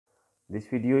This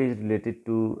video is related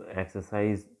to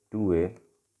exercise 2A.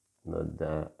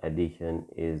 The edition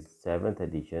is 7th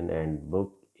edition and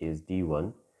book is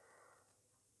D1.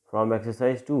 From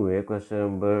exercise 2A, question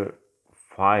number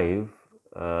 5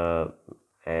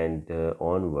 and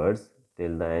onwards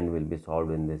till the end will be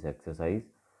solved in this exercise.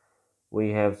 We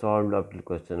have solved up to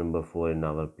question number 4 in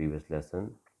our previous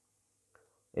lesson.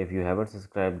 If you haven't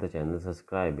subscribed the channel,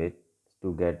 subscribe it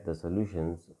to get the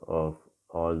solutions of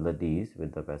all the D's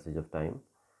with the passage of time.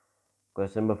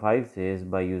 Question number 5 says,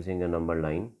 by using a number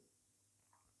line,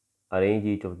 arrange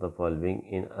each of the following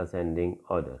in ascending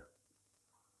order.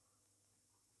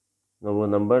 Now the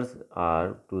numbers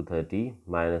are 230,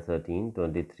 minus 13,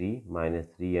 23, minus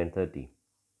 3 and 30.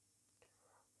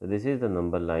 So this is the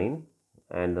number line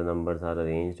and the numbers are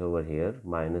arranged over here.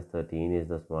 Minus 13 is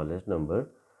the smallest number.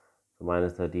 So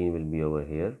minus 13 will be over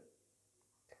here.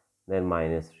 Then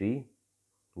minus 3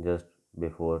 just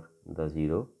before the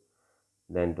 0.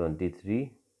 Then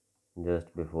 23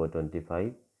 just before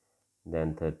 25.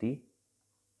 Then 30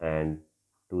 and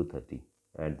 230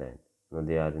 at the end. Now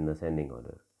they are in ascending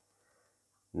order.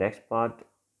 Next part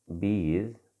B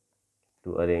is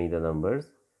to arrange the numbers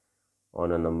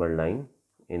on a number line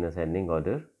in ascending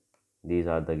order. These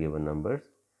are the given numbers.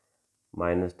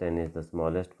 Minus 10 is the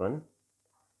smallest one.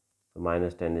 So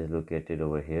minus 10 is located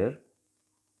over here.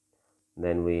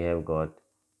 Then we have got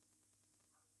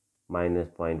minus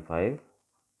 0.5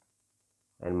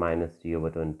 and minus 3 over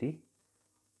 20.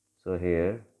 So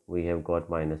here we have got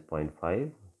minus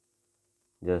 0.5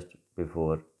 just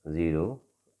before 0,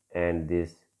 and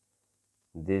this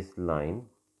line,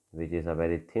 which is a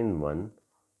very thin one,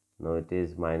 now it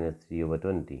is minus 3 over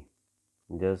 20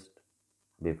 just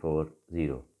before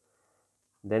 0.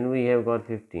 Then we have got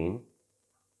 15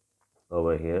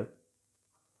 over here,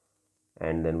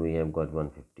 and then we have got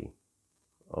 150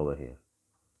 over here.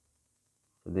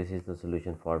 So this is the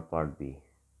solution for part B.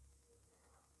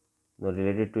 Now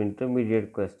related to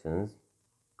intermediate questions,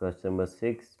 question number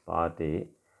 6 part A,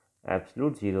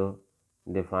 absolute zero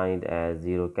defined as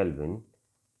 0 Kelvin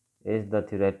is the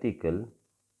theoretical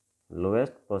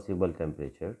lowest possible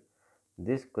temperature.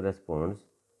 This corresponds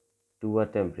to a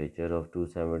temperature of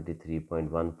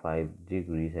 273.15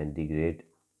 degrees centigrade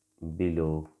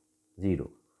below 0.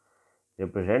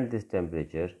 Represent this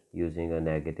temperature using a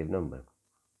negative number.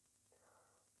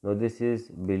 Now this is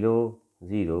below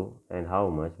 0, and how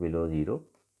much below 0?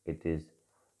 It is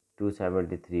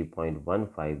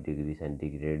 273.15 degrees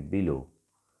centigrade below.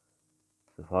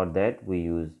 So for that we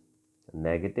use a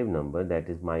negative number, that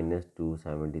is minus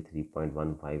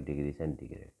 273.15 degrees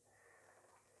centigrade.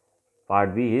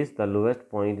 Part B is the lowest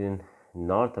point in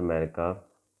North America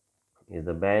is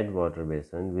the Badwater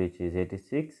Basin, which is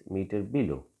 86 meters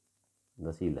below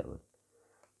the sea level.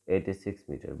 86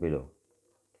 meters below.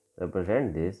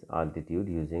 Represent this altitude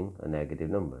using a negative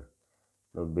number.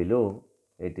 Now below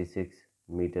 86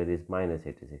 meter is minus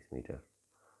 86 meter.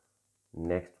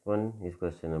 Next one is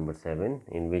question number 7,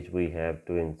 in which we have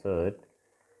to insert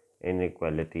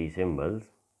inequality symbols.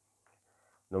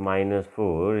 Now minus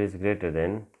 4 is greater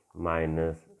than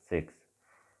minus 6.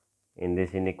 In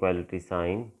this inequality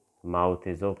sign, mouth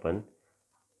is open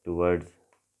towards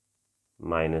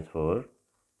minus 4,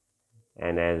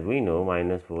 and as we know,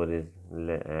 minus 4 is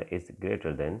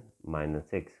greater than minus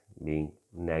 6, being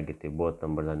negative. Both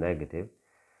numbers are negative,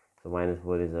 so minus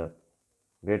 4 is a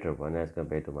greater one as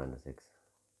compared to minus 6.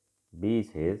 B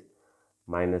says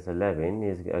minus 11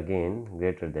 is again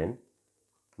greater than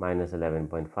minus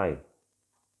 11.5.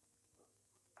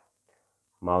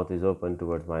 Mouth is open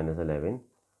towards minus 11.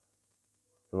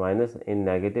 So minus in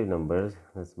negative numbers,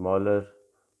 the smaller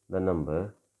the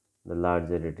number, the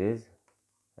larger it is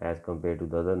as compared to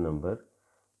the other number,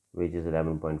 which is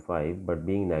 11.5. But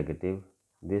being negative,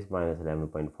 this minus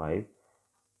 11.5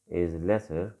 is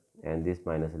lesser and this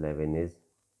minus 11 is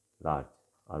large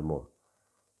or more.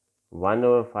 1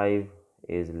 over 5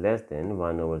 is less than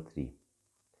 1 over 3.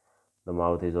 The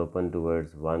mouth is open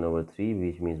towards 1 over 3,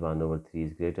 which means 1 over 3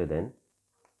 is greater than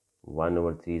 1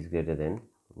 over 3 is greater than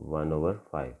 1 over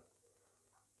 5.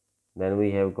 Then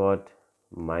we have got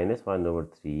minus 1 over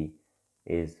 3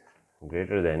 is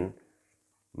greater than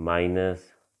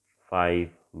minus 5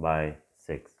 by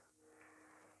 6.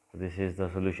 This is the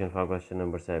solution for question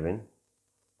number 7.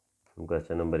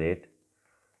 Question number 8.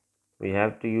 We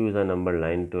have to use a number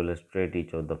line to illustrate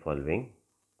each of the following: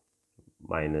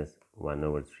 minus 1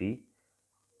 over 3,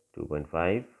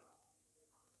 2.5,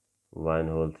 1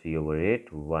 whole 3 over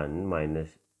 8, 1 minus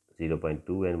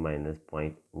 0.2 and minus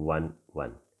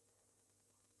 0.11.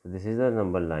 So this is the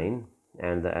number line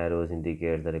and the arrows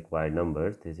indicate the required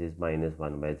numbers. This is minus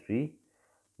 1 by 3.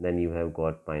 Then you have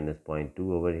got minus 0.2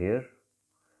 over here,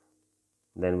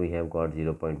 then we have got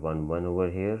 0.11 over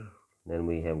here, then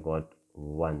we have got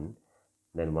 1,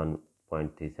 then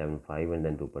 1.375, and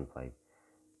then 2.5.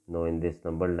 Now in this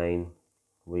number line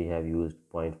we have used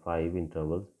 0.5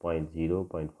 intervals, 0.0,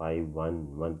 0.5, 1,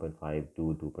 1.5,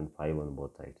 2, 2.5 on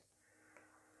both sides.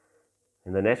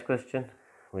 In the next question,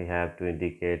 we have to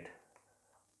indicate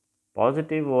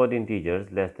positive odd integers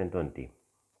less than 20.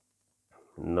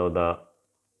 Now the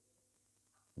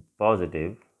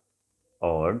positive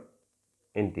odd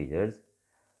integers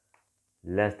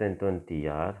less than 20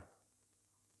 are,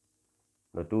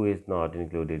 now 2 is not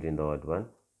included in the odd one,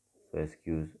 so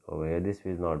excuse over here, this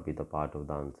will not be the part of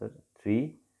the answer.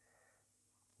 3,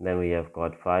 then we have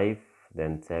got 5,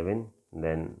 then 7,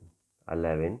 then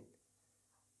 11,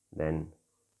 then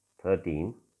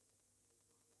 13,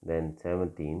 then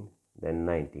 17, then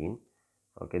 19.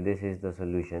 Okay, this is the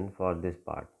solution for this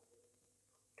part.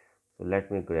 So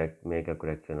let me make a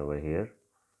correction over here.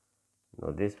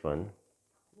 Now this one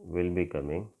will be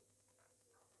coming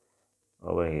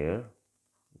over here.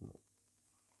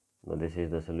 Now this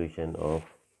is the solution of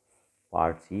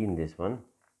part C in this one,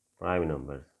 prime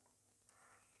numbers.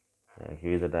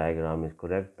 Here the diagram is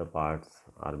correct, the parts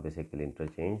are basically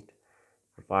interchanged.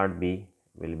 So part B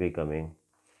will be coming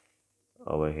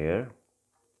over here.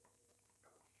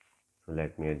 So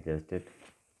let me adjust it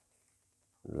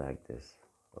like this.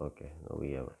 Okay, now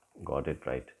we have got it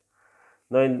right.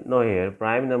 Now here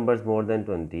prime numbers more than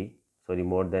 20, sorry,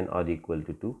 more than or equal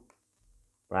to 2,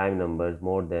 prime numbers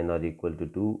more than or equal to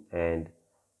 2 and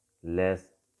less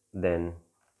than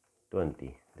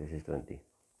 20. This is 20.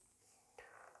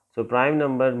 So prime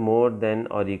number more than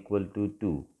or equal to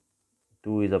 2.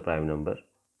 2 is a prime number,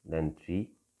 then 3,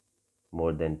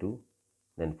 more than 2,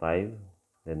 then 5,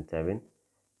 then 7,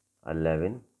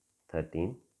 11,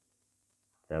 13,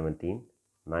 17,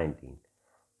 19.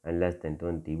 And less than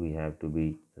 20 we have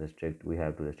to restrict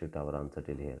our answer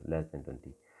till here, less than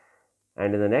 20.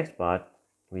 And in the next part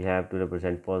we have to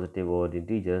represent positive odd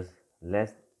integers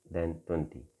less than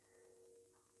 20.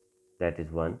 That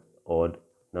is 1 odd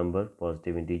number,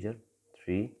 positive integer,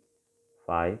 3,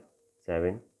 5,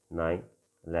 7, 9,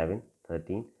 11,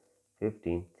 13,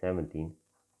 15, 17,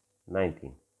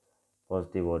 19.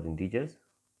 Positive odd integers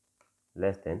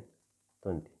less than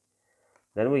 20.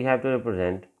 Then we have to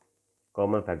represent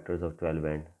common factors of 12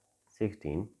 and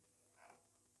 16.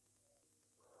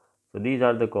 So these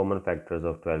are the common factors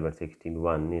of 12 and 16.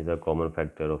 1 is a common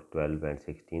factor of 12 and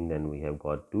 16. Then we have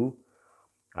got 2,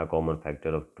 a common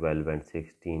factor of 12 and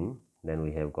 16. Then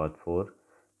we have got 4,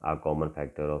 a common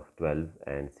factor of 12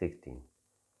 and 16.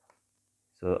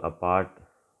 So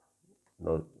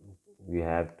now we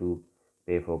have to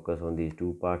pay focus on these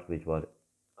two parts which were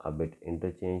a bit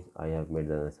interchanged. I have made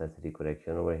the necessary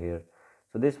correction over here.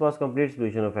 So this was complete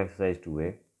solution of exercise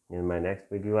 2A. In my next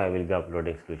video I will be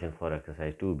uploading solution for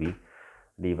exercise 2B,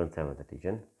 D1 7th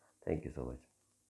edition. Thank you so much.